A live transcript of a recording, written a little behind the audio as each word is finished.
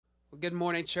Well, good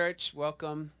morning, church.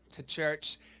 Welcome to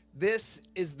church. This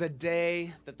is the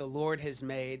day that the Lord has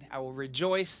made. I will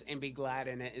rejoice and be glad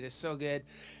in it. It is so good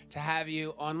to have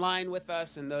you online with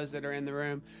us and those that are in the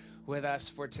room with us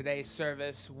for today's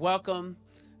service. Welcome.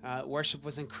 Worship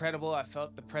was incredible. I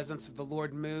felt the presence of the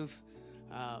Lord move.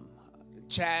 Um,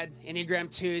 Chad,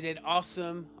 Enneagram 2, did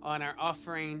awesome on our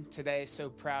offering today. So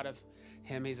proud of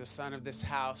him. He's a son of this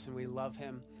house, and we love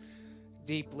him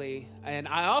deeply. And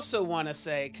I also want to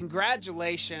say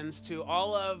congratulations to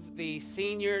all of the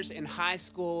seniors in high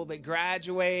school that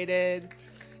graduated.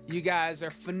 You guys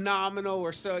are phenomenal.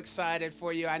 We're so excited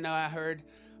for you. I know I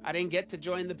didn't get to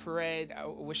join the parade. I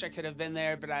wish I could have been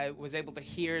there, but I was able to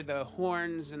hear the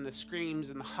horns and the screams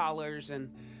and the hollers.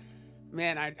 And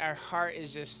man, our heart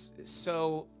is just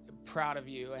so proud of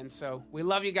you. And so we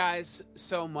love you guys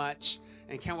so much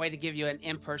and can't wait to give you an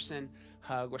in-person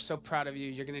hug. We're so proud of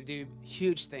you. You're going to do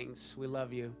huge things. We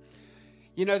love you.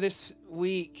 You know, this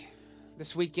weekend,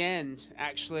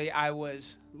 actually, I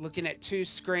was looking at two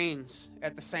screens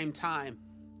at the same time.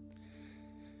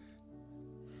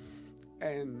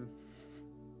 And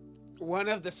one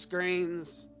of the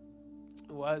screens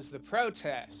was the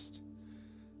protest.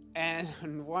 And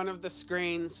one of the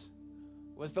screens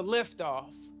was the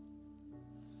liftoff.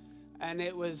 And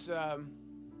it was an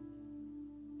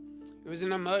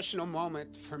emotional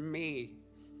moment for me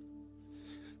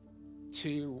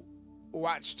to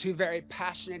watch two very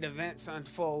passionate events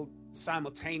unfold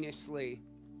simultaneously.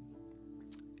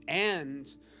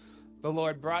 And the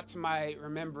Lord brought to my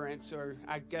remembrance, or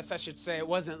I guess I should say it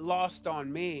wasn't lost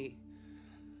on me,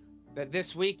 that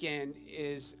this weekend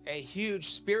is a huge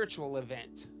spiritual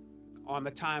event on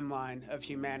the timeline of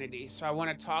humanity. So I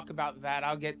want to talk about that.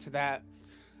 I'll get to that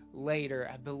later.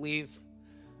 I believe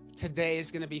today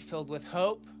is going to be filled with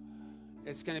hope.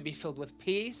 It's going to be filled with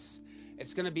peace.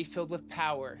 It's going to be filled with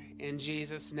power in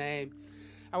Jesus' name.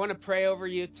 I want to pray over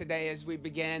you today as we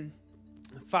begin.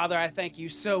 Father, I thank you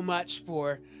so much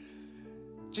for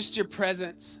just your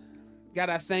presence. God,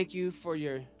 I thank you for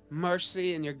your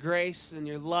mercy and your grace and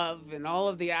your love and all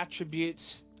of the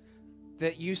attributes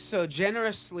that you so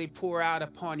generously pour out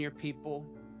upon your people.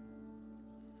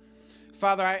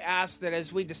 Father, I ask that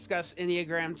as we discuss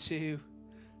Enneagram 2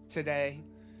 today,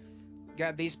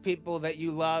 God, these people that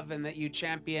you love and that you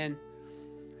champion,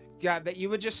 God, that you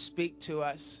would just speak to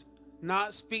us,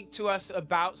 not speak to us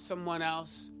about someone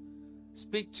else,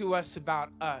 speak to us about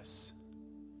us.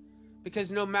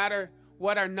 Because no matter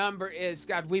what our number is,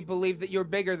 God, we believe that you're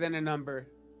bigger than a number.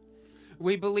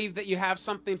 We believe that you have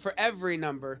something for every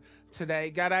number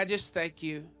today. God, I just thank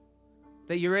you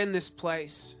that you're in this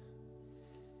place.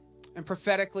 And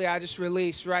prophetically, I just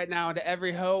release right now into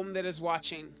every home that is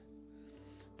watching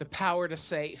the power to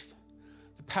save,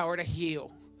 the power to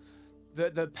heal,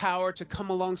 the power to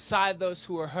come alongside those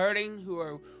who are hurting, who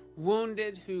are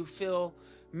wounded, who feel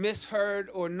misheard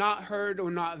or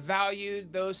not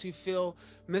valued, those who feel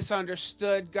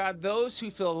misunderstood. God, those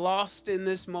who feel lost in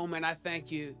this moment, I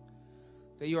thank you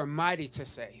that you are mighty to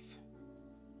save.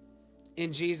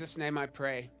 In Jesus' name I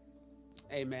pray.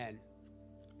 Amen.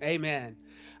 Amen.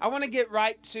 I want to get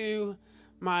right to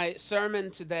my sermon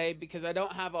today because I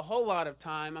don't have a whole lot of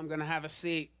time. I'm going to have a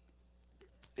seat.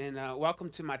 And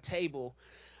welcome to my table.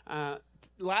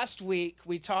 Last week,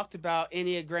 we talked about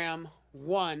Enneagram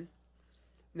 1.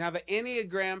 Now, the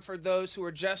Enneagram, for those who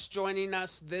are just joining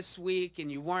us this week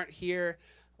and you weren't here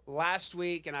last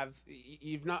week and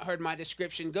you've not heard my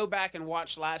description, go back and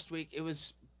watch last week. It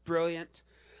was brilliant,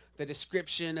 the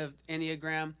description of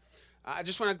Enneagram. I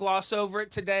just want to gloss over it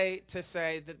today to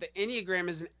say that the Enneagram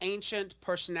is an ancient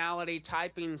personality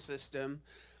typing system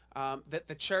that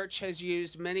the church has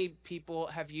used, many people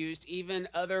have used, even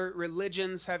other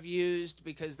religions have used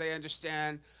because they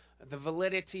understand the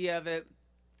validity of it.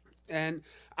 And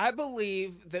I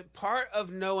believe that part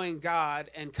of knowing God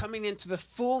and coming into the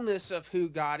fullness of who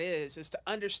God is to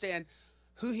understand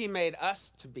who he made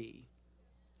us to be.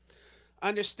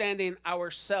 Understanding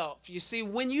ourselves. You see,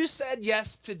 when you said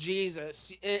yes to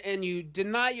Jesus and you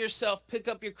deny yourself, pick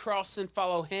up your cross and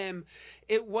follow him,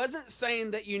 it wasn't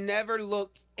saying that you never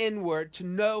look inward to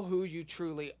know who you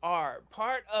truly are.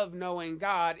 Part of knowing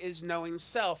God is knowing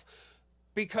self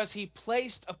because he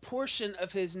placed a portion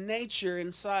of his nature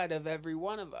inside of every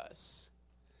one of us.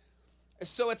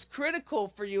 So it's critical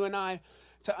for you and I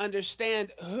to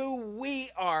understand who we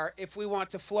are if we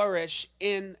want to flourish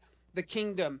in the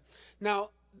kingdom.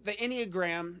 Now, the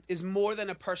Enneagram is more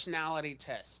than a personality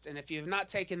test. And if you have not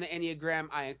taken the Enneagram,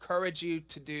 I encourage you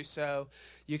to do so.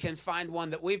 You can find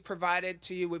one that we've provided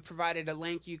to you. We provided a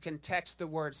link. You can text the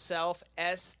word self,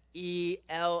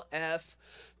 SELF,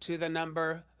 to the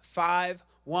number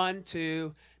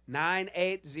 512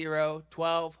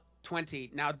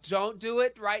 980-1220. Now, don't do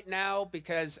it right now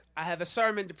because I have a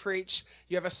sermon to preach.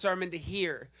 You have a sermon to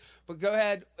hear. But go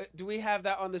ahead. Do we have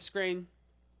that on the screen?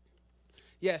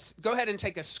 Yes. Go ahead and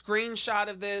take a screenshot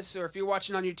of this, or if you're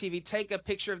watching on your TV, take a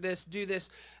picture of this. Do this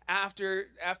after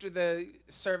the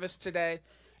service today,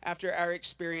 after our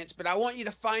experience. But I want you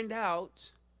to find out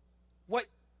what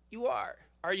you are.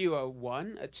 Are you a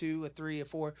 1, a 2, a 3, a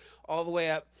 4, all the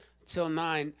way up till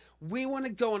 9? We want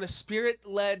to go on a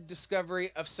spirit-led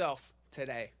discovery of self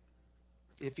today.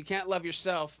 If you can't love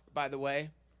yourself, by the way,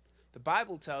 the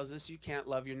Bible tells us you can't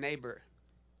love your neighbor.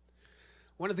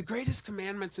 One of the greatest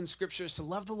commandments in Scripture is to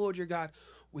love the Lord your God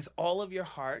with all of your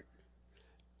heart,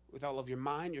 with all of your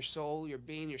mind, your soul, your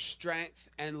being, your strength,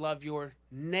 and love your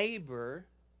neighbor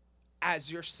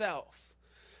as yourself.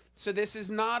 So this is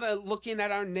not a looking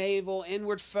at our navel,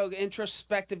 inward focus,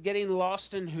 introspective, getting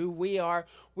lost in who we are.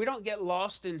 We don't get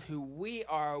lost in who we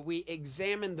are. We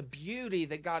examine the beauty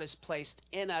that God has placed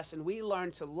in us, and we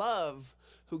learn to love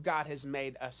who God has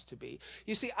made us to be.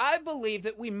 You see, I believe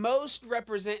that we most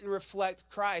represent and reflect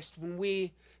Christ when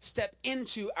we step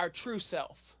into our true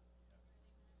self.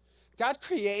 God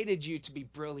created you to be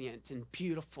brilliant and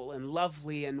beautiful and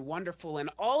lovely and wonderful and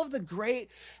all of the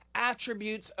great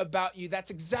attributes about you. That's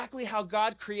exactly how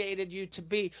God created you to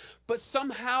be. But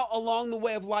somehow along the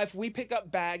way of life, we pick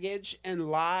up baggage and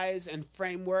lies and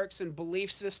frameworks and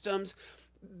belief systems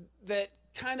that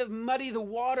kind of muddy the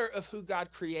water of who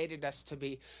God created us to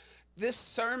be. This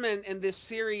sermon and this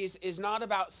series is not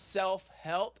about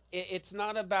self-help. It's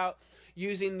not about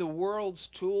using the world's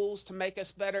tools to make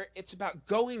us better. It's about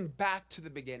going back to the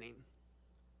beginning.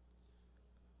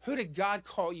 Who did God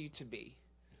call you to be?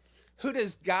 Who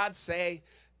does God say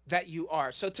that you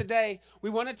are? So today, we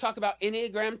want to talk about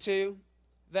Enneagram 2,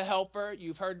 the helper.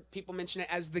 You've heard people mention it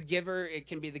as the giver. It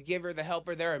can be the giver, the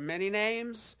helper. There are many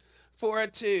names for a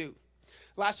 2.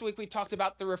 Last week, we talked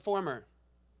about the reformer.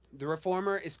 The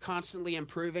reformer is constantly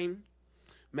improving,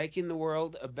 making the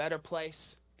world a better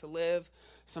place to live.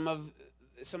 Some of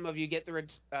you get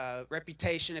the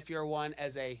reputation, if you're a 1,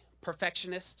 as a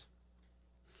perfectionist.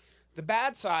 The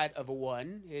bad side of a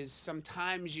 1 is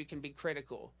sometimes you can be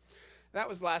critical. That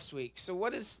was last week. So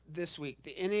what is this week?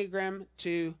 The Enneagram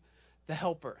 2, the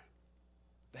helper.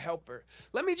 The helper.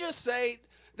 Let me just say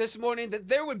this morning that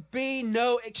there would be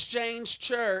no Exchange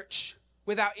Church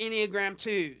without Enneagram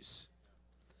 2s.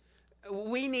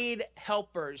 We need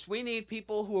helpers. We need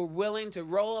people who are willing to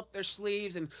roll up their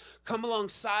sleeves and come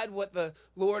alongside what the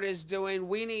Lord is doing.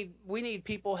 We need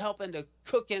people helping to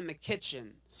cook in the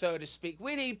kitchen, so to speak.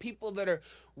 We need people that are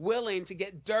willing to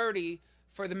get dirty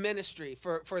for the ministry,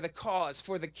 for the cause,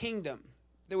 for the kingdom.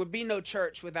 There would be no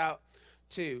church without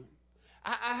 2.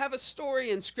 I have a story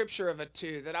in Scripture of a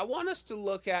 2 that I want us to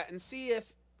look at and see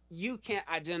if you can't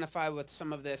identify with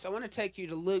some of this. I want to take you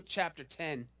to Luke chapter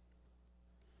 10.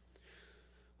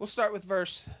 We'll start with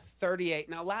verse 38.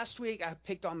 Now, last week, I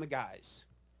picked on the guys.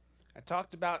 I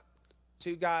talked about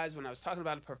 2 guys when I was talking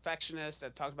about a perfectionist. I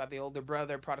talked about the older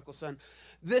brother, prodigal son.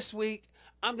 This week,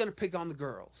 I'm going to pick on the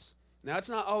girls. Now, it's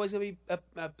not always going to be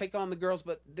a pick on the girls,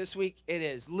 but this week it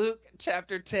is. Luke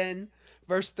chapter 10,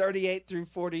 verse 38 through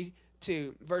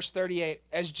 42. Verse 38.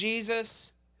 As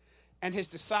Jesus and his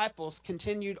disciples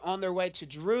continued on their way to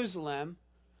Jerusalem,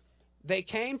 they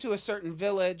came to a certain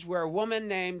village where a woman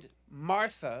named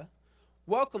Martha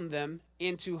welcomed them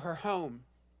into her home.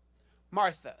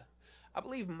 Martha. I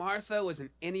believe Martha was an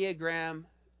Enneagram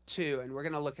 2, and we're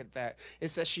going to look at that.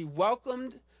 It says she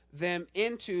welcomed them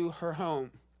into her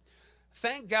home.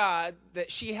 Thank God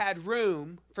that she had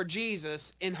room for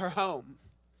Jesus in her home.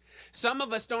 Some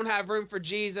of us don't have room for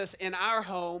Jesus in our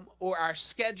home or our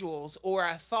schedules or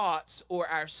our thoughts or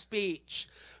our speech.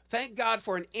 Thank God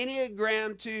for an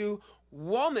Enneagram 2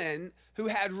 woman who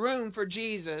had room for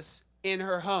Jesus in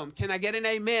her home. Can I get an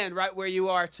amen right where you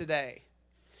are today?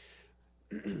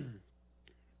 It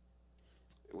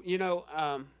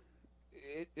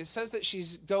says that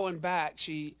she's going back.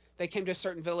 They came to a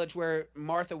certain village where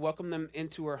Martha welcomed them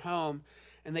into her home,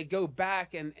 and they go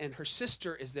back, and her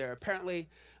sister is there. Apparently,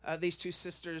 these 2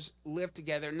 sisters live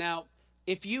together. Now,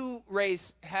 if you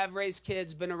have raised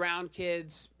kids, been around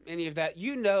kids, any of that,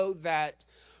 you know that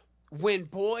when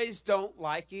boys don't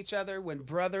like each other, when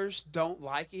brothers don't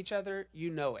like each other,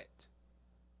 you know it.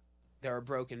 There are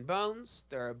broken bones,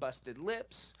 there are busted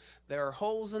lips, there are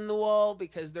holes in the wall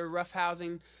because they're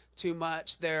roughhousing too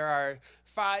much, there are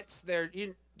fights, do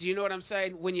you know what I'm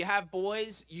saying? When you have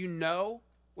boys, you know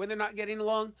when they're not getting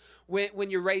along. When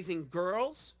you're raising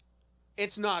girls,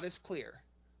 it's not as clear.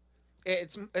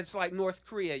 It's like North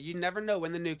Korea. You never know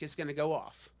when the nuke is going to go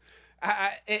off.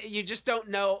 You just don't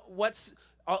know what's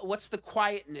What's the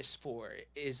quietness for?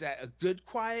 Is that a good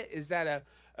quiet? Is that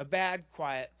a bad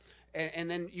quiet? And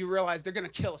then you realize they're going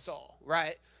to kill us all,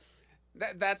 right?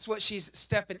 That's what she's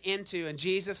stepping into, and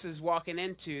Jesus is walking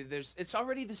into. It's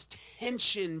already this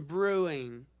tension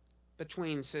brewing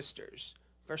between sisters.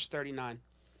 Verse 39.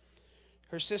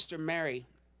 Her sister Mary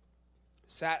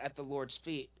sat at the Lord's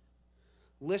feet,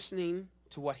 listening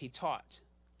to what he taught.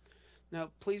 Now,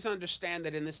 please understand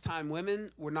that in this time,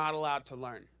 women were not allowed to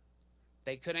learn.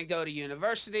 They couldn't go to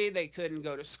university. They couldn't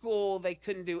go to school. They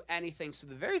couldn't do anything. So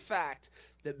the very fact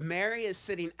that Mary is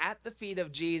sitting at the feet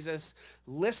of Jesus,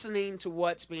 listening to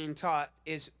what's being taught,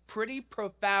 is pretty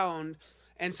profound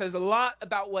and says a lot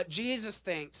about what Jesus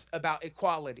thinks about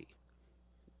equality.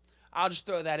 I'll just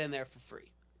throw that in there for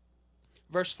free.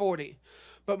 Verse 40.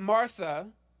 But Martha,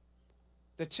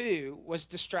 the two, was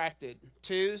distracted.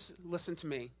 Twos, listen to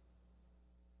me.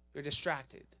 You're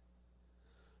distracted.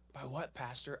 By what,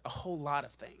 Pastor? A whole lot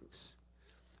of things.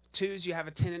 Twos, you have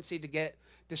a tendency to get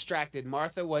distracted.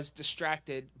 Martha was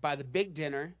distracted by the big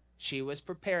dinner she was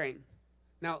preparing.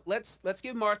 Now, let's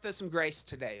give Martha some grace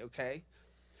today, okay?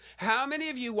 How many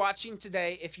of you watching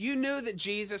today, if you knew that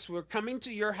Jesus were coming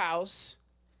to your house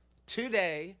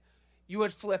today, you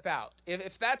would flip out?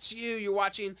 If that's you, you're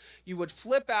watching, you would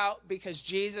flip out because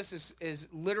Jesus is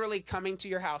literally coming to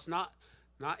your house, not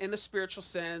in the spiritual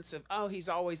sense of, oh, he's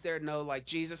always there. No, like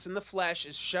Jesus in the flesh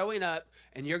is showing up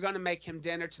and you're going to make him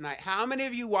dinner tonight. How many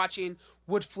of you watching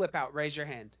would flip out? Raise your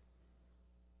hand.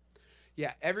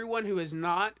 Yeah, everyone who is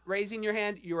not raising your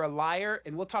hand, you're a liar,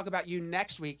 and we'll talk about you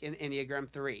next week in Enneagram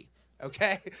 3,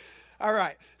 okay? All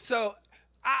right, so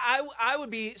I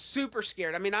would be super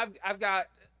scared. I mean, I've got,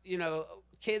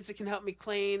 kids that can help me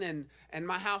clean, and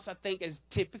my house, I think, is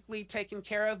typically taken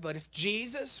care of. But if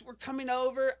Jesus were coming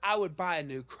over, I would buy a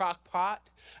new crock pot.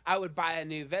 I would buy a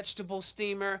new vegetable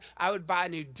steamer. I would buy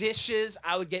new dishes.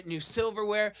 I would get new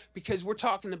silverware, because we're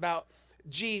talking about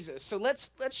Jesus. So let's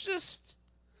just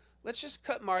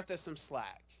cut Martha some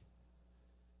slack.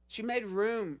 She made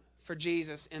room for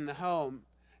Jesus in the home.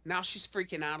 Now she's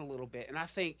freaking out a little bit. And I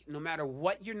think no matter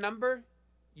what your number,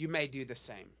 you may do the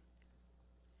same.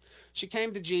 She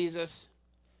came to Jesus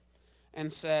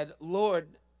and said, Lord,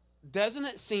 doesn't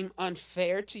it seem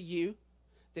unfair to you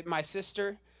that my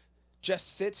sister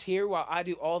just sits here while I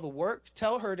do all the work?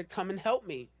 Tell her to come and help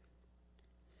me.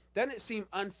 Doesn't it seem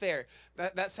unfair?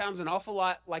 That sounds an awful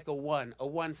lot like a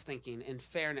one's thinking in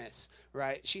fairness,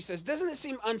 right? She says, doesn't it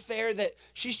seem unfair that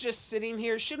she's just sitting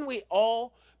here? Shouldn't we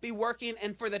all be working?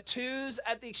 And for the twos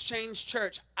at the Exchange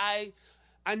Church, I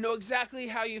know exactly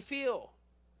how you feel.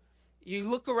 You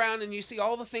look around and you see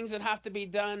all the things that have to be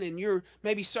done, and you're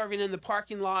maybe serving in the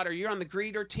parking lot, or you're on the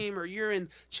greeter team, or you're in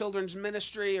children's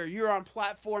ministry, or you're on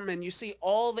platform, and you see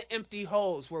all the empty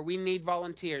holes where we need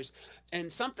volunteers.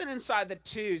 And something inside the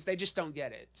twos, they just don't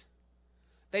get it.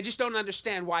 They just don't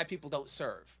understand why people don't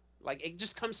serve. Like, it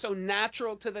just comes so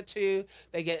natural to the two.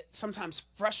 They get sometimes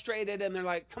frustrated, and they're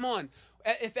like, come on,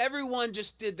 if everyone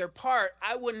just did their part,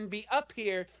 I wouldn't be up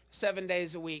here 7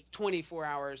 days a week, 24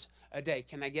 hours a day.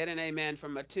 Can I get an amen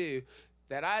from a two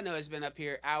that I know has been up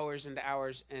here hours and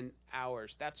hours and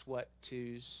hours? That's what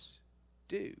twos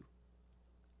do.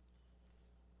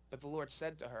 But the Lord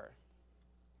said to her,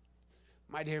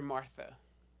 my dear Martha,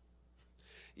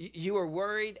 you are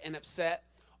worried and upset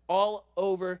all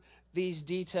over these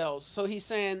details. So he's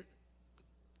saying,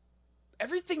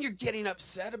 everything you're getting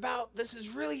upset about, this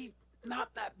is really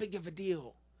not that big of a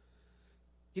deal.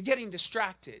 You're getting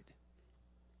distracted.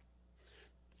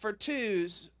 For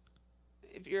twos,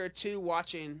 if you're a two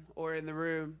watching or in the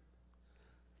room,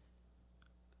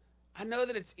 I know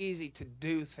that it's easy to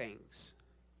do things.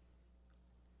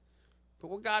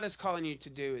 But what God is calling you to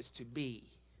do is to be.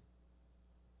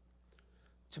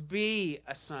 To be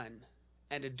a son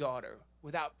and a daughter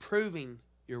without proving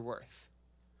your worth.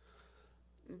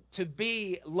 To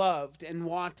be loved and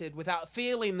wanted without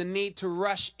feeling the need to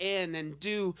rush in and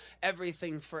do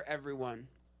everything for everyone.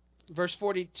 Verse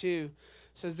 42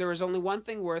 says, there is only one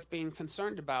thing worth being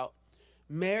concerned about.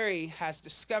 Mary has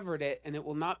discovered it, and it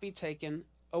will not be taken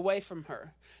away from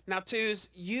her. Now, twos,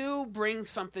 you bring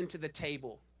something to the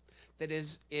table that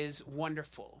is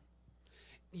wonderful.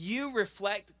 You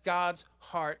reflect God's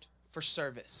heart for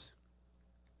service.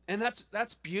 And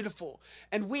that's beautiful.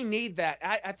 And we need that.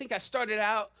 I think I started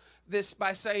out this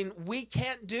by saying we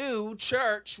can't do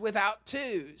church without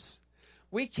twos.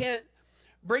 We can't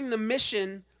bring the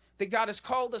mission that God has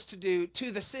called us to do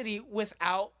to the city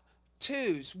without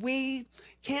twos. We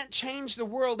can't change the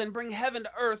world and bring heaven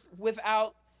to earth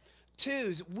without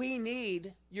twos. We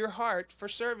need your heart for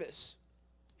service.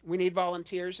 We need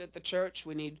volunteers at the church.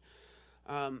 We need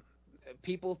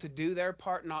people to do their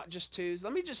part, not just twos.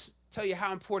 Let me just tell you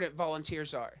how important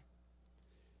volunteers are.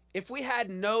 If we had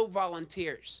no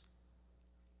volunteers,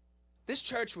 this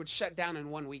church would shut down in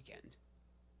one weekend.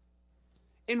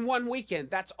 In one weekend,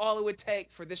 that's all it would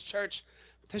take for this church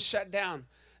to shut down.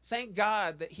 Thank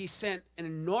God that he sent an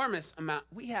enormous amount.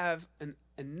 We have an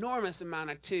enormous amount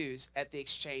of twos at the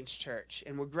Exchange Church,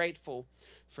 and we're grateful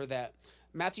for that.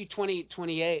 Matthew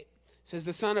 20:28 says,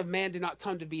 the Son of Man did not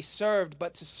come to be served,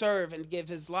 but to serve and give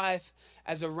his life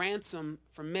as a ransom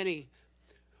for many.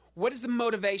 What is the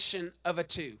motivation of a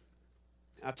two?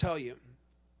 I'll tell you.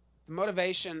 The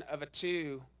motivation of a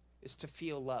two is to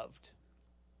feel loved.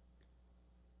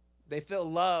 They feel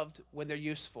loved when they're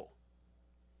useful.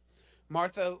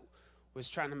 Martha was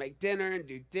trying to make dinner and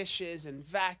do dishes and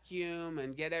vacuum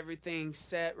and get everything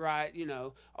set right. You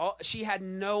know, she had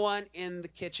no one in the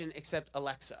kitchen except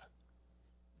Alexa.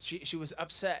 She was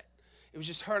upset. It was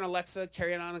just her and Alexa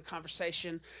carrying on a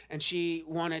conversation, and she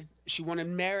wanted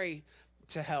Mary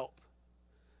to help.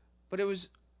 But it was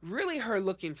really her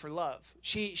looking for love.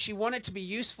 She wanted to be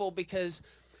useful because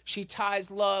she ties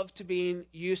love to being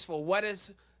useful. What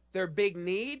is their big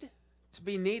need? To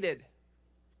be needed.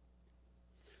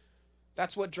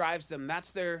 That's what drives them.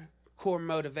 That's their core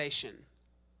motivation.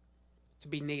 To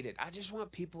be needed. I just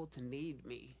want people to need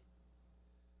me.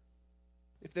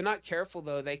 If they're not careful,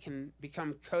 though, they can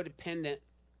become codependent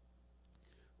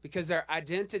because their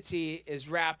identity is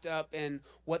wrapped up in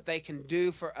what they can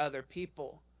do for other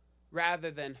people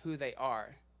rather than who they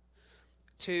are.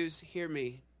 Twos, hear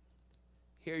me.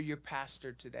 Hear your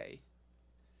pastor today.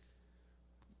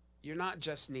 You're not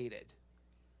just needed.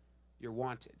 You're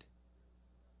wanted.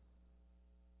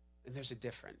 And there's a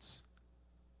difference.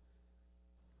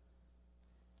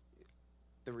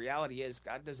 The reality is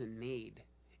God doesn't need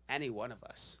any one of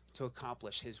us to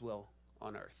accomplish his will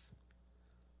on earth.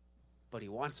 But he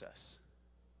wants us.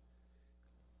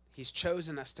 He's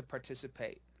chosen us to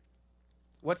participate.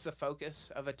 What's the focus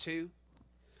of a two?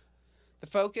 The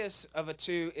focus of a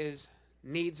two is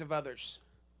needs of others.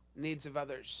 Needs of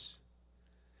others.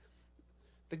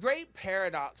 The great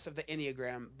paradox of the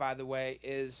Enneagram, by the way,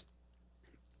 is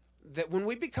that when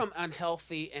we become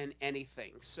unhealthy in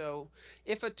anything, so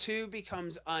if a two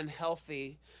becomes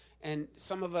unhealthy, and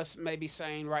some of us may be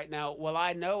saying right now, well,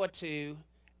 I know a two,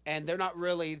 and they're not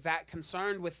really that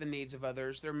concerned with the needs of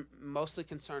others. They're mostly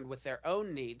concerned with their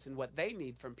own needs and what they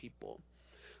need from people.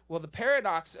 Well, the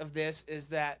paradox of this is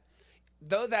that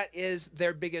though that is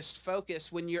their biggest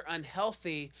focus, when you're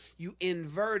unhealthy, you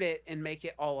invert it and make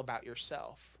it all about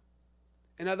yourself.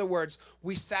 In other words,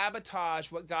 we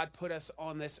sabotage what God put us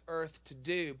on this earth to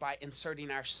do by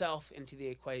inserting ourselves into the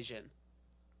equation.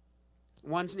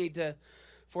 Ones need to,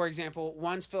 for example,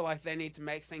 ones feel like they need to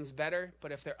make things better,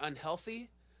 but if they're unhealthy,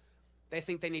 they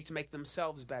think they need to make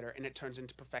themselves better, and it turns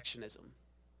into perfectionism.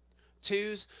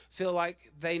 Twos feel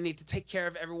like they need to take care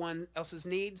of everyone else's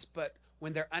needs, but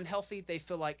when they're unhealthy, they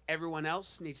feel like everyone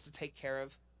else needs to take care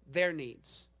of their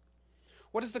needs.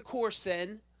 What is the core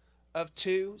sin of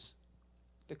twos?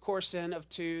 The core sin of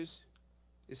twos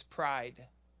is pride.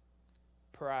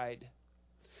 Pride.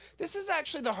 This is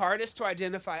actually the hardest to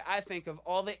identify, I think, of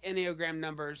all the Enneagram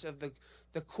numbers of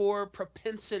the core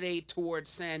propensity towards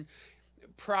sin,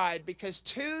 pride, because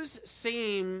twos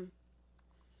seem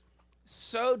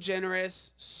so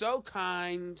generous, so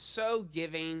kind, so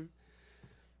giving.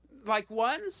 Like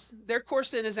ones, their core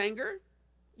sin is anger.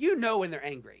 You know when they're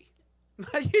angry.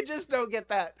 You just don't get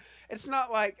that. It's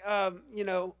not like,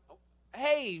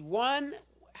 hey, one,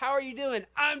 how are you doing?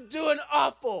 I'm doing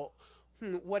awful.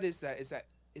 What is that? Is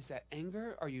that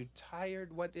anger? Are you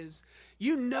tired? What is,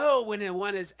 you know when a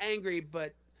one is angry,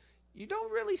 but you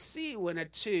don't really see when a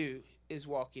two is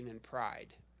walking in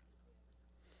pride.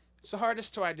 It's the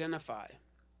hardest to identify.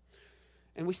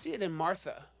 And we see it in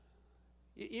Martha.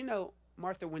 You know,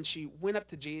 Martha, when she went up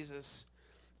to Jesus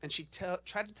and she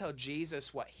tried to tell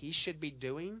Jesus what he should be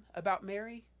doing about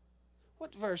Mary.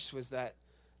 What verse was that?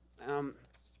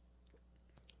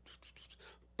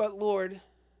 But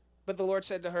the Lord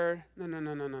said to her,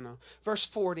 no. Verse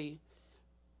 40.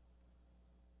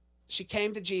 She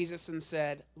came to Jesus and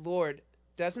said, Lord,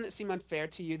 doesn't it seem unfair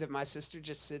to you that my sister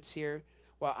just sits here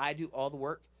while I do all the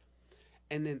work?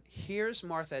 And then here's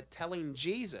Martha telling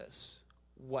Jesus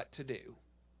what to do.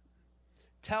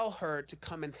 Tell her to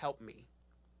come and help me.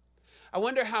 I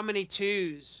wonder how many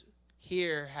twos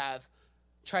here have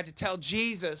tried to tell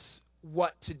Jesus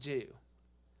what to do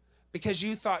because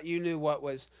you thought you knew what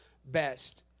was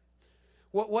best.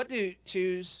 What do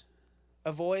twos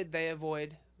avoid? They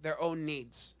avoid their own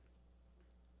needs.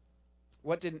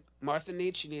 What did Martha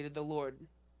need? She needed the Lord.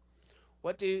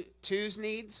 What do twos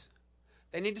needs?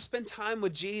 They need to spend time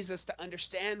with Jesus to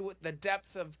understand what the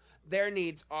depths of their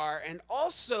needs are, and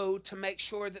also to make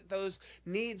sure that those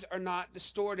needs are not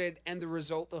distorted and the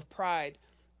result of pride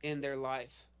in their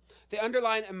life. The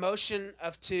underlying emotion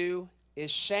of two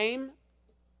is shame.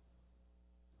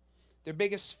 Their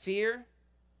biggest fear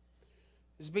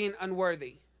is being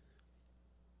unworthy,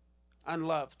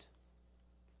 unloved.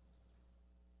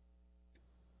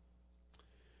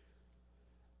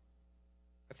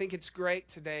 I think it's great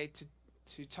today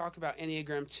to talk about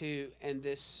Enneagram 2 and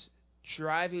this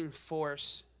driving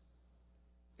force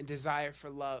and desire for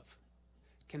love,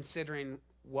 considering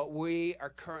what we are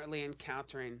currently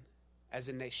encountering as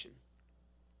a nation.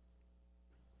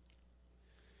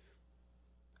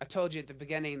 I told you at the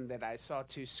beginning that I saw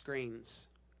two screens.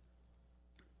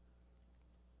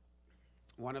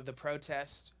 One of the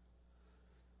protest,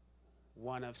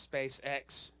 one of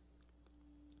SpaceX.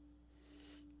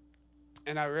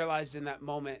 And I realized in that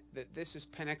moment that this is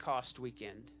Pentecost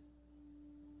weekend.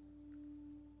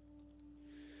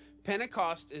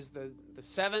 Pentecost is the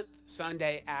seventh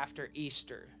Sunday after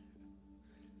Easter.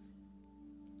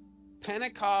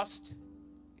 Pentecost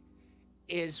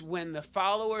is when the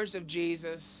followers of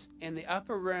Jesus in the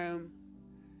upper room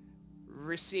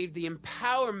received the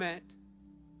empowerment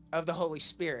of the Holy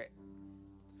Spirit.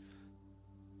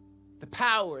 The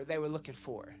power they were looking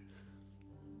for.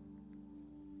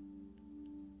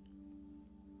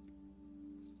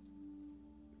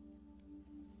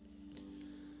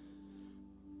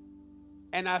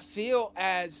 And I feel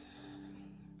as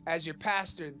your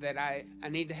pastor that I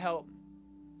need to help.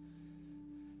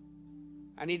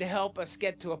 I need to help us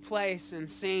get to a place and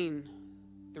seeing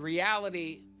the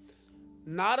reality,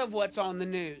 not of what's on the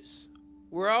news.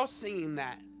 We're all seeing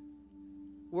that.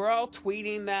 We're all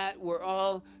tweeting that. We're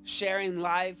all sharing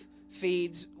live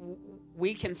feeds.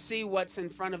 We can see what's in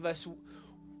front of us.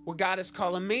 What God is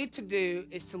calling me to do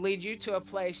is to lead you to a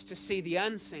place to see the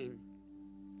unseen.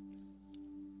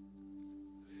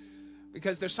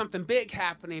 Because there's something big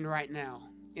happening right now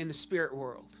in the spirit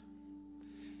world.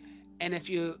 And if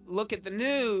you look at the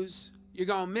news, you're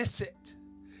going to miss it.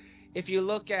 If you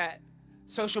look at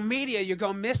social media, you're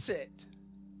going to miss it.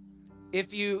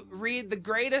 If you read the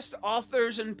greatest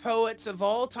authors and poets of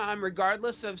all time,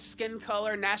 regardless of skin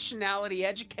color, nationality,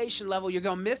 education level, you're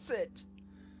going to miss it.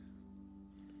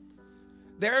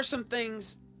 There are some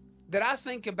things that I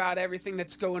think about everything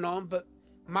that's going on, but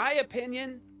my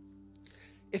opinion,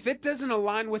 if it doesn't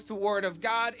align with the Word of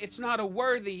God, it's not a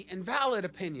worthy and valid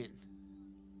opinion.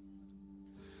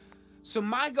 So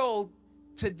my goal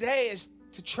today is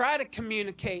to try to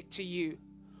communicate to you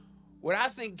what I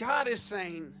think God is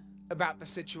saying about the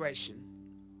situation.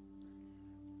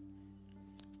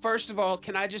 First of all,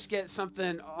 can I just get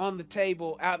something on the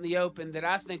table out in the open that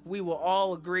I think we will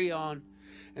all agree on,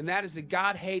 and that is that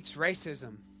God hates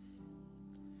racism.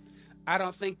 I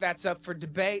don't think that's up for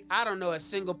debate. I don't know a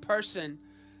single person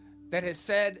that has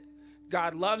said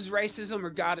God loves racism or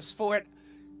God is for it.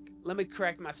 Let me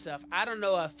correct myself. I don't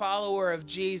know a follower of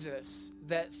Jesus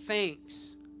that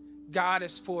thinks God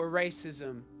is for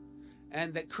racism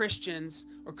and that Christians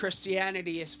or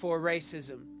Christianity is for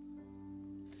racism.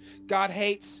 God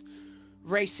hates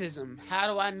racism.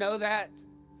 How do I know that?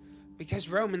 Because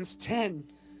Romans 10,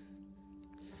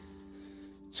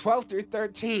 12 through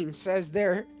 13 says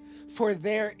for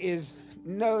there is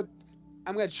no,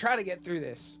 I'm going to try to get through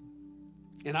this.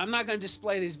 And I'm not going to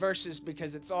display these verses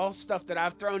because it's all stuff that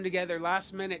I've thrown together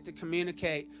last minute to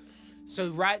communicate.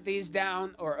 So write these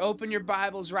down or open your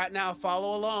Bibles right now.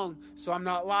 Follow along so I'm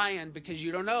not lying, because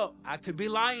you don't know. I could be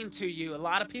lying to you. A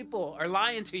lot of people are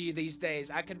lying to you these days.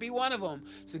 I could be one of them.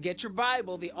 So get your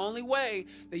Bible. The only way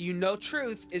that you know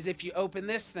truth is if you open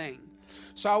this thing.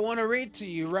 So I want to read to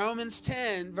you Romans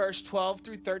 10, verse 12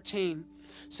 through 13.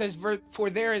 It says,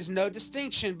 for there is no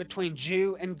distinction between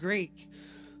Jew and Greek.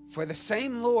 For the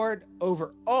same Lord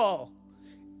over all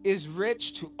is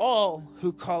rich to all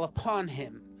who call upon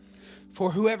him. For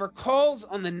whoever calls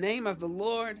on the name of the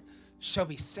Lord shall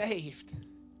be saved.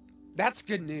 That's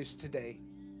good news today.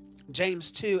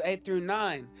 James 2, 8 through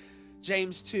 9.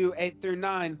 James 2, 8 through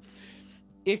 9.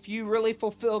 If you really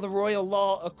fulfill the royal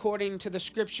law according to the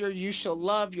scripture, you shall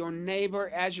love your neighbor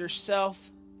as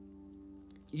yourself.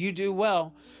 You do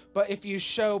well. But if you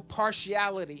show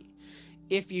partiality,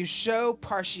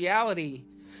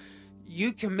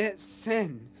 you commit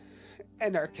sin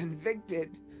and are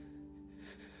convicted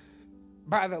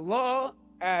by the law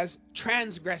as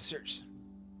transgressors.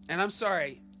 And I'm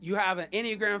sorry, you have an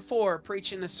Enneagram 4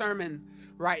 preaching a sermon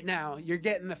right now. You're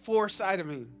getting the 4 side of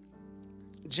me.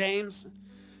 James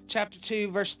chapter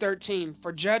 2, verse 13.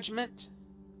 For judgment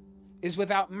is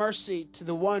without mercy to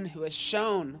the one who has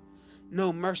shown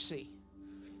no mercy.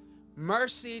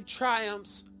 Mercy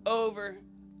triumphs over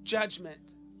judgment.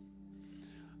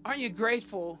 Aren't you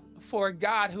grateful for a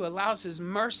God who allows his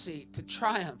mercy to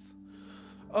triumph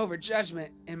over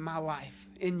judgment in my life,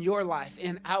 in your life,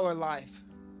 in our life?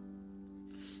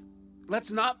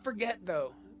 Let's not forget,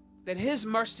 though, that his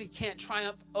mercy can't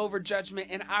triumph over judgment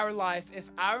in our life if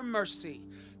our mercy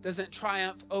doesn't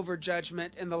triumph over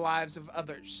judgment in the lives of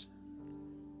others.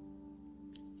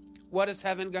 What is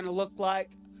heaven going to look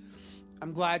like?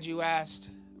 I'm glad you asked.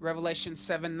 Revelation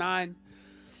 7:9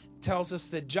 tells us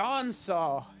that John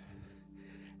saw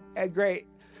a great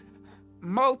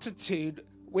multitude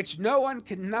which no one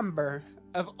could number,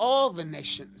 of all the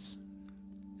nations,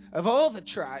 of all the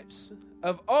tribes,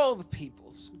 of all the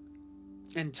peoples,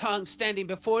 and tongues, standing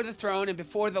before the throne and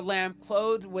before the Lamb,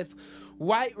 clothed with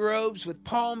white robes, with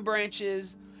palm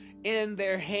branches in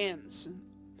their hands.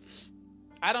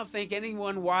 I don't think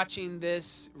anyone watching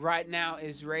this right now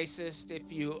is racist.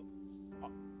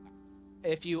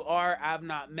 If you are, I've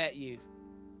not met you.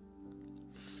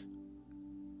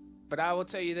 But I will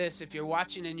tell you this, if you're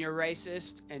watching and you're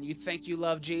racist and you think you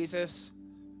love Jesus,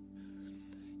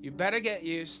 you better get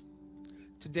used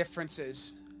to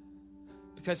differences,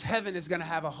 because heaven is going to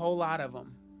have a whole lot of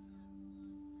them.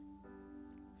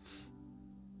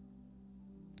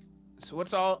 So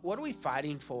what are we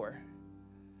fighting for?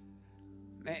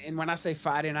 And when I say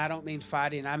fighting, I don't mean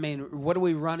fighting. I mean, what are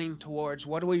we running towards?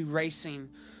 What are we racing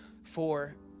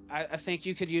for? I think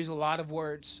you could use a lot of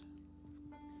words.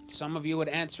 Some of you would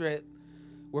answer it,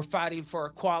 we're fighting for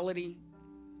equality.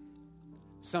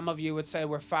 Some of you would say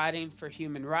we're fighting for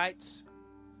human rights.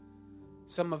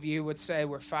 Some of you would say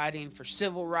we're fighting for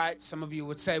civil rights. Some of you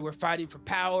would say we're fighting for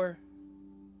power.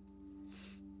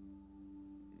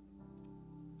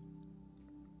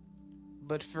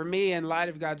 But for me, in light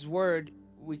of God's word,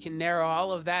 we can narrow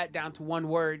all of that down to one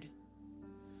word.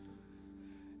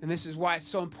 And this is why it's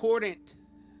so important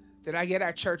that I get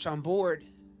our church on board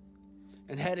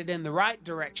and headed in the right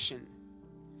direction,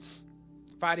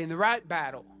 fighting the right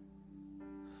battle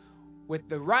with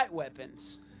the right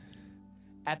weapons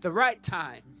at the right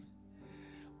time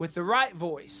with the right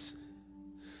voice.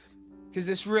 Because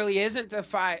this really isn't a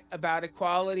fight about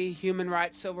equality, human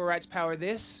rights, civil rights, power.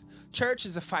 This church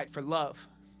is a fight for love.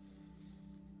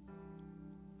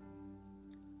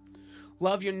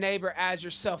 Love your neighbor as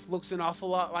yourself looks an awful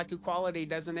lot like equality,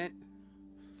 doesn't it?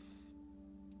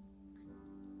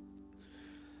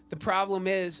 The problem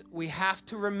is we have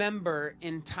to remember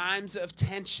in times of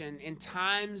tension, in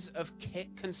times of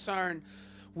concern,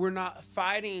 we're not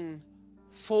fighting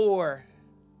for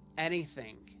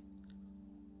anything.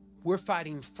 We're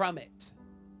fighting from it.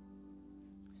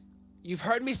 You've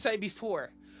heard me say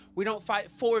before, we don't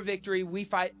fight for victory, we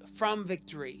fight from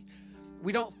victory.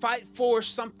 We don't fight for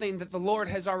something that the Lord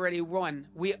has already won.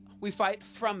 We fight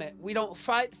from it. We don't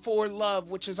fight for love,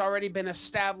 which has already been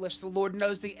established. The Lord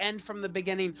knows the end from the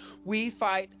beginning. We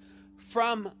fight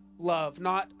from love,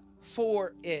 not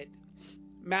for it.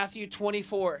 Matthew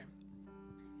 24.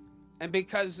 And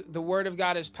because the word of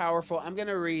God is powerful, I'm going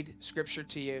to read scripture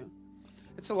to you.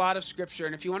 It's a lot of scripture,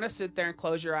 and if you want to sit there and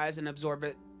close your eyes and absorb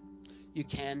it, you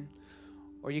can.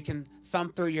 Or you can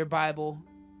thumb through your Bible.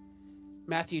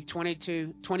 Matthew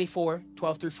 24,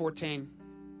 12 through 14.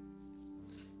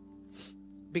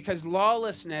 Because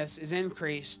lawlessness is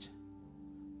increased,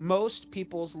 most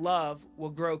people's love will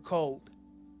grow cold.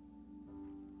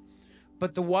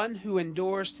 But the one who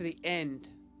endures to the end,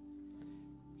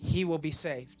 he will be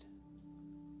saved.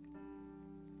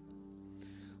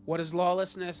 What is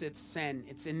lawlessness? It's sin.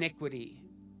 It's iniquity.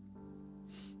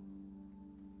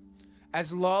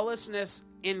 As lawlessness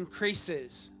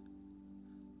increases,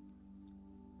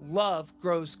 love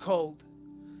grows cold.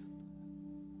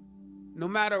 No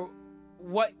matter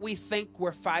what we think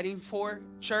we're fighting for,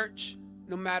 church,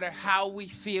 no matter how we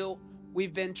feel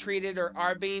we've been treated or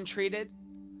are being treated,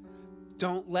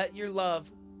 don't let your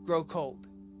love grow cold.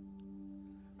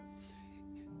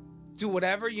 Do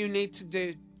whatever you need to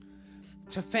do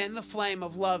to fan the flame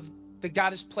of love that God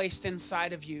has placed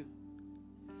inside of you.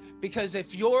 Because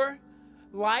if your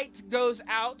light goes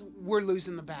out, we're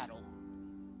losing the battle.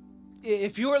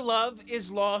 If your love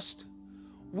is lost,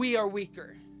 we are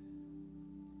weaker.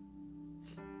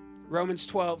 Romans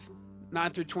 12,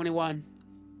 9 through 21.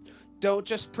 Don't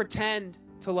just pretend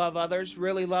to love others,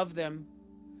 really love them.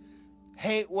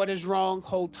 Hate what is wrong,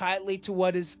 hold tightly to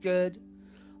what is good.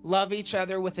 Love each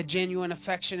other with a genuine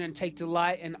affection and take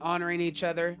delight in honoring each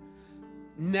other.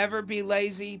 Never be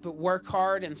lazy, but work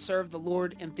hard and serve the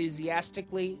Lord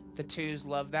enthusiastically. The twos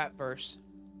love that verse.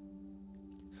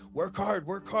 Work hard,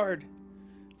 work hard.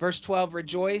 Verse 12,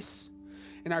 rejoice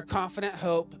in our confident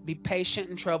hope, be patient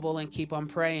in trouble, and keep on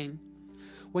praying.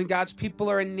 When God's people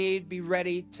are in need, be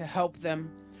ready to help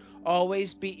them.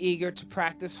 Always be eager to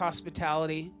practice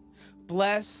hospitality.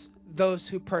 Bless those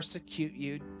who persecute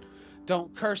you.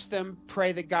 Don't curse them.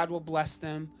 Pray that God will bless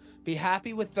them. Be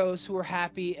happy with those who are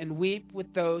happy and weep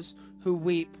with those who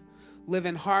weep. Live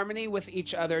in harmony with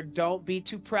each other. Don't be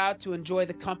too proud to enjoy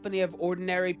the company of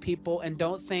ordinary people, and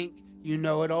don't think you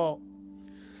know it all.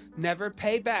 Never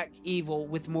pay back evil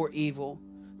with more evil.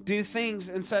 Do things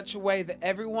in such a way that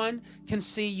everyone can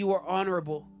see you are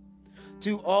honorable.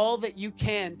 Do all that you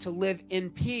can to live in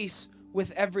peace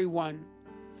with everyone.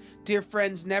 Dear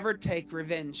friends, never take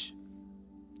revenge.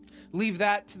 Leave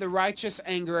that to the righteous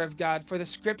anger of God, for the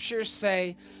scriptures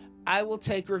say, I will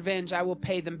take revenge, I will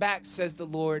pay them back, says the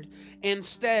Lord.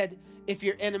 Instead, if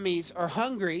your enemies are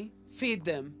hungry, feed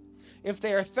them. If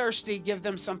they are thirsty, give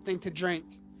them something to drink.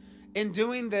 In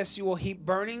doing this, you will heap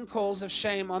burning coals of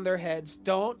shame on their heads.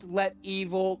 Don't let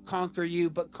evil conquer you,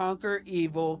 but conquer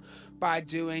evil by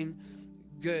doing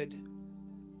good.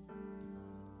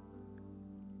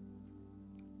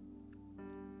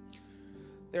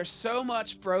 There's so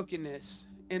much brokenness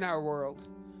in our world.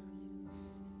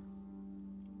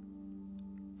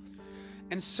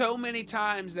 And so many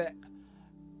times that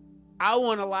I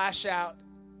want to lash out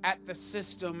at the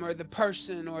system or the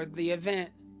person or the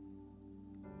event.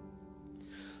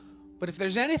 But if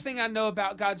there's anything I know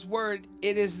about God's word,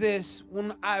 it is this: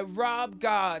 when I rob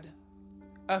God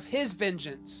of his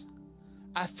vengeance,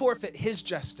 I forfeit his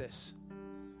justice.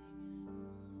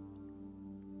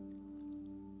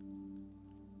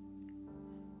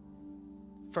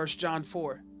 First John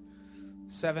 4,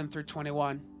 7 through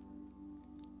 21.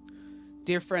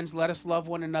 Dear friends, let us love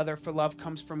one another, for love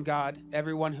comes from God.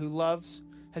 Everyone who loves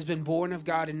has been born of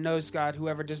God and knows God.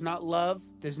 Whoever does not love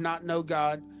does not know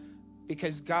God,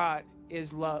 because God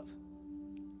is love.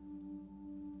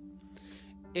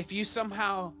 If you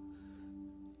somehow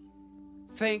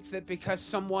think that because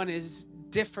someone is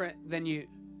different than you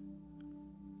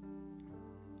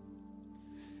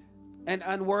and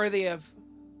unworthy of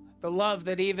the love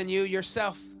that even you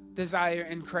yourself desire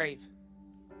and crave,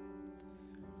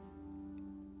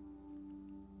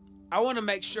 I want to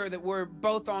make sure that we're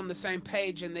both on the same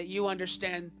page and that you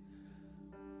understand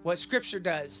what Scripture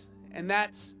does. And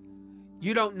that's,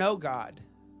 you don't know God.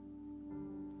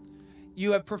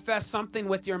 You have professed something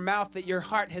with your mouth that your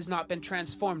heart has not been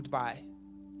transformed by.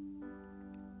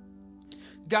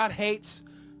 God hates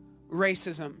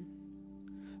racism.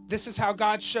 This is how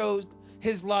God showed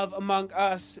his love among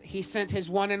us. He sent his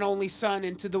one and only Son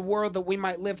into the world that we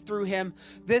might live through him.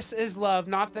 This is love,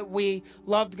 not that we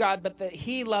loved God, but that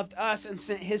he loved us and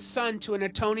sent his Son to an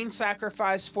atoning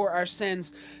sacrifice for our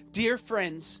sins. Dear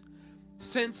friends,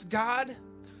 since God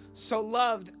so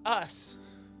loved us,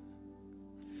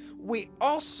 we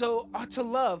also ought to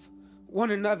love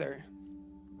one another.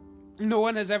 No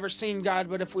one has ever seen God,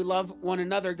 but if we love one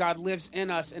another, God lives in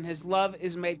us, and his love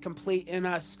is made complete in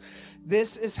us.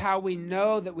 This is how we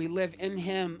know that we live in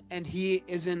him and he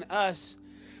is in us.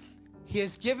 He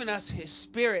has given us his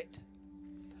Spirit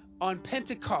on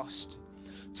Pentecost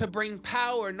to bring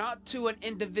power, not to an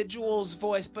individual's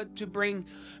voice, but to bring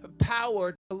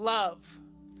power to love.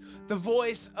 The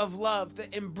voice of love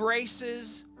that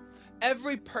embraces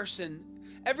every person.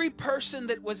 Every person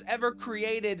that was ever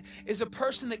created is a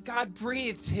person that God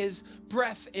breathed his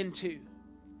breath into.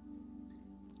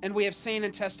 And we have seen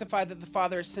and testified that the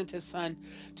Father has sent his Son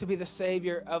to be the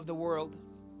Savior of the world.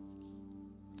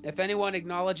 If anyone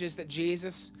acknowledges that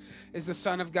Jesus is the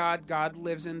Son of God, God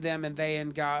lives in them and they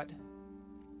in God.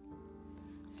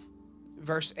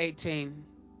 Verse 18,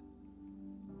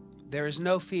 there is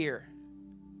no fear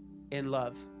in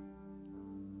love.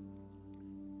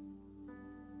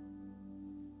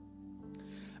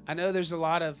 I know there's a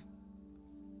lot of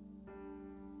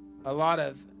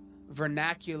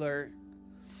vernacular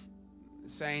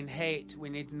saying hate. We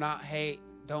need to not hate.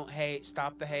 Don't hate.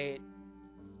 Stop the hate.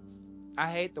 I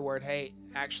hate the word hate,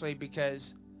 actually,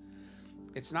 because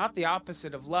it's not the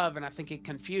opposite of love, and I think it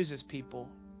confuses people.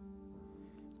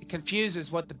 It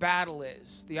confuses what the battle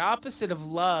is. The opposite of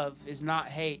love is not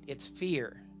hate, it's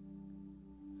fear.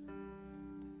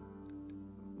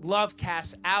 Love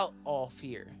casts out all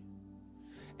fear.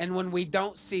 And when we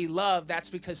don't see love, that's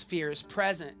because fear is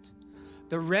present.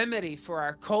 The remedy for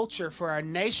our culture, for our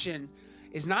nation,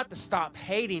 is not to stop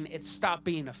hating, it's stop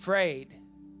being afraid.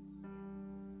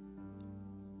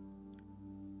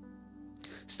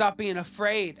 Stop being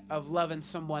afraid of loving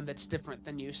someone that's different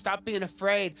than you. Stop being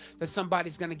afraid that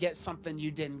somebody's going to get something you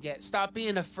didn't get. Stop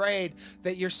being afraid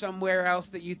that you're somewhere else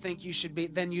that you think you should be,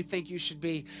 than you think you should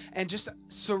be. And just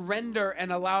surrender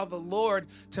and allow the Lord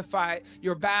to fight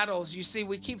your battles. You see,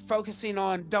 we keep focusing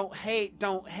on don't hate,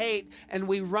 and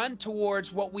we run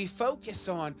towards what we focus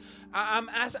on.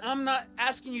 I'm not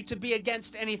asking you to be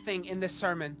against anything in this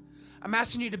sermon. I'm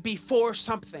asking you to be for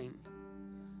something,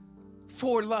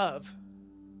 for love.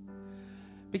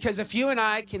 Because if you and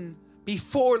I can be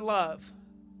for love,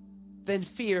 then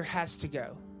fear has to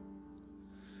go.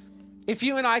 If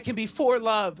you and I can be for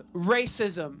love,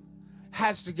 racism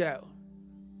has to go.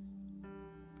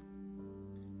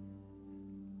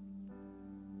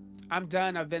 I'm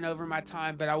done. I've been over my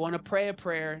time, but I want to pray a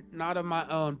prayer, not of my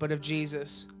own, but of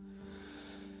Jesus.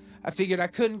 I figured I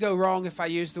couldn't go wrong if I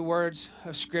used the words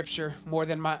of Scripture more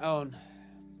than my own.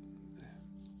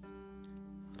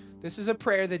 This is a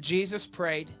prayer that Jesus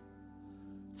prayed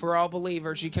for all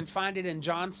believers. You can find it in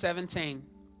John 17,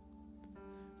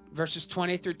 verses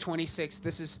 20 through 26.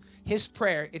 This is his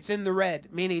prayer. It's in the red,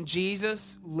 meaning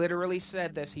Jesus literally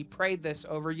said this. He prayed this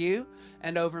over you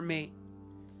and over me.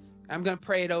 I'm going to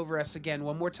pray it over us again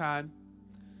one more time.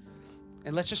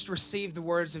 And let's just receive the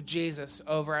words of Jesus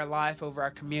over our life, over our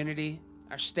community,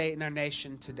 our state, and our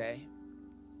nation today.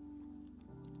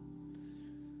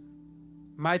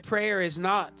 My prayer is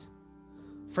not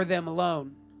for them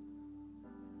alone.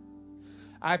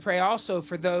 I pray also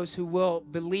for those who will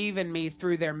believe in me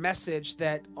through their message,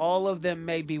 that all of them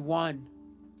may be one.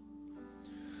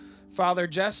 Father,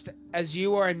 just as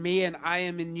you are in me and I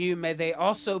am in you, may they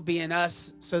also be in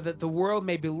us, so that the world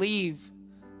may believe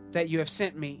that you have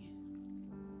sent me.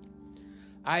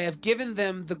 I have given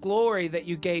them the glory that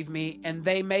you gave me, and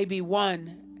they may be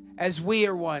one as we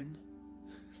are one.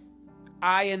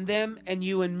 I and them and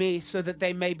you and me, so that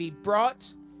they may be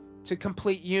brought to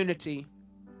complete unity.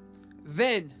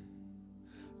 Then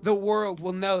the world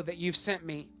will know that you've sent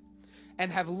me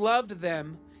and have loved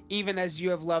them even as you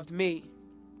have loved me.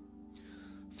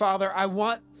 Father, I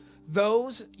want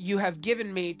those you have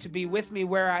given me to be with me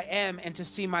where I am and to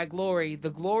see my glory, the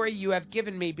glory you have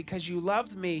given me because you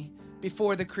loved me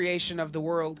before the creation of the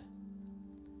world.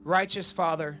 Righteous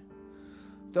Father,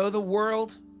 though the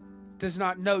world does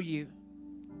not know you,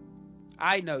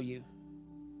 I know you,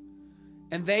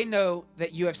 and they know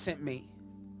that you have sent me.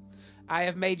 I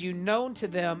have made you known to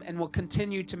them and will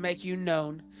continue to make you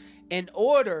known, in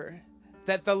order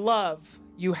that the love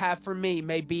you have for me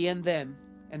may be in them,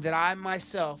 and that I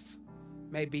myself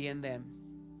may be in them.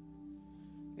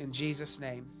 In Jesus'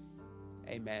 name,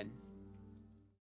 amen.